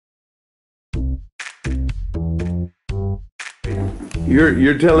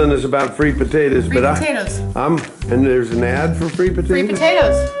You're telling us about free potatoes, Free potatoes. And there's an ad for free potatoes? Free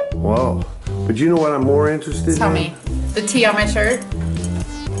potatoes. Whoa. But you know what I'm more interested in? Tell me. The T on my shirt.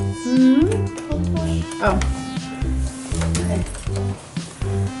 Oh.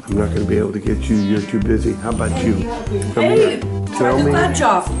 I'm not going to be able to get you. You're too busy. How about you? Come Hey, here. try the fudge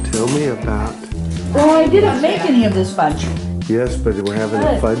off. Tell me about. Well, I didn't make any of this fudge. Yes, but we're having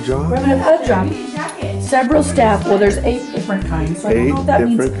a fudge off? We're having a fudge off. Several staff, well, there's 8 different kinds. So I don't know if that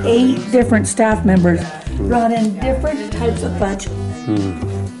means 8 different staff members brought in different types of fudge.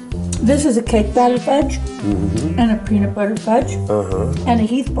 This is a cake batter fudge, and a peanut butter fudge, and a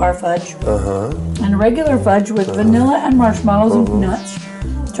Heath bar fudge, and a regular fudge with vanilla and marshmallows and nuts,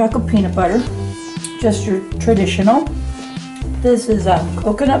 chocolate peanut butter, just your traditional. This is a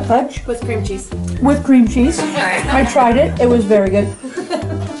coconut fudge. With cream cheese. With cream cheese. I tried it, it was very good.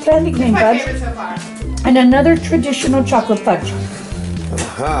 Candy cane My fudge, favorite so far. and another traditional chocolate fudge.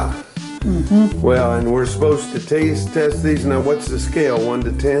 Aha. Well, and we're supposed to taste test these. Now, what's the scale? 1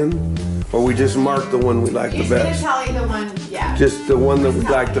 to 10? Or we just mark the one we like the Usually they best? tell you the one, yeah. Just the one that we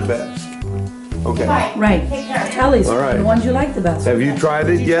like the best. Okay. Right, Telly's, All right. the ones you like the best. Have you tried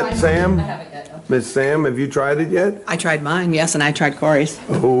it yet, Sam? Miss Sam, have you tried it yet? I tried mine, yes, and I tried Corey's.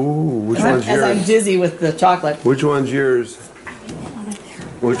 Oh, which one's As I'm yours? dizzy with the chocolate. Which one's yours?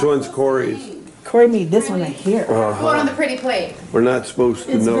 Which one's Corey's? Corey made this one right here. The one on the pretty plate. We're not supposed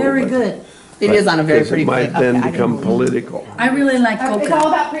to It's know. very but- good. It is on a very because pretty it might plate. then Okay, I become didn't- political. I really like It's all coconut.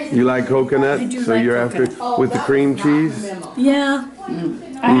 about presentation. You like coconut? I do So like you're after coconut. with the cream cheese? Yeah,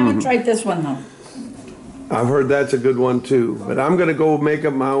 I haven't tried this one though. I've heard that's a good one too, but I'm gonna go make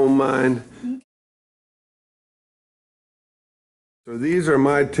up my own mind. So these are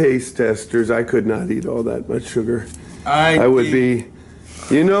my taste testers. I could not eat all that much sugar. I would be,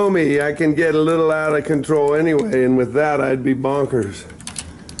 you know me, I can get a little out of control anyway, and with that I'd be bonkers.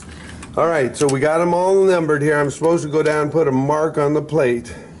 All right, so we got them all numbered here. I'm supposed to go down and put a mark on the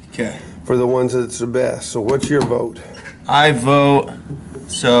plate Okay. for the ones that's the best. So what's your vote? I vote.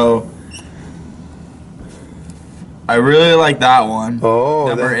 So I really like that one. Oh,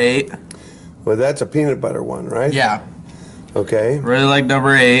 Number 8. Well, that's a peanut butter one, right? Yeah. Okay. Really like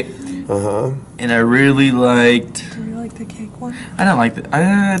number 8. And I really liked. Do you like the cake one? I don't like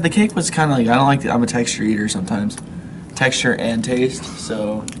the cake was kind of like I don't like. I'm a texture eater sometimes. Texture and taste.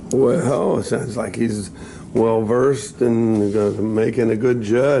 So Well, it sounds like he's well versed and making a good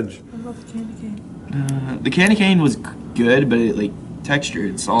judge. What about the candy cane? the candy cane was good, but it like texture.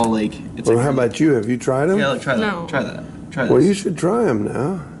 It's all like. It's Well, like, how about you? Have you tried them? Yeah, look, try that. No. Try that. Try this. Well, you should try them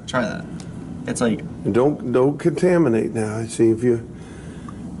now. Try that. It's like. And don't contaminate now. See if you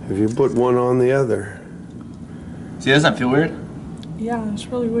put one on the other. See, doesn't that feel weird? Yeah, it's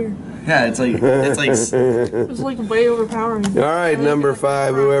really weird. Yeah, it's like It's like way overpowering. All right, number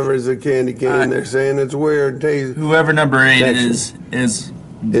 5. Whoever's a candy cane, they're saying it's weird. Taste whoever number 8 Texture. is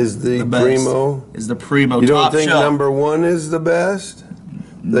is the best. primo. Is the primo You don't top think shelf. number 1 is the best?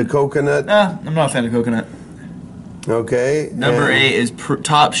 The coconut. Nah, I'm not a fan of coconut. Okay. Number and 8 is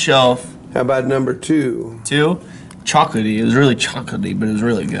top shelf. How about number 2? 2, chocolatey. It was really chocolatey, but it was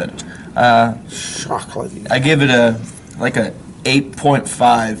really good. Chocolatey. I give it a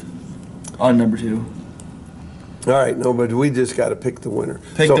 8.5 on number 2. All right, no, but we just got to pick the winner.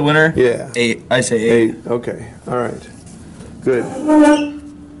 Pick So, the winner. Yeah. 8. I say 8. 8. Okay. All right. Good.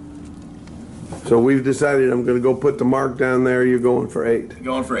 So we've decided I'm going to go put the mark down there. You're going for 8.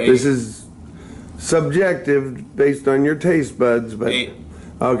 Going for 8. This is subjective based on your taste buds, but 8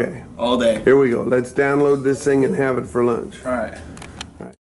 okay. all day. Here we go. Let's download this thing and have it for lunch. All right.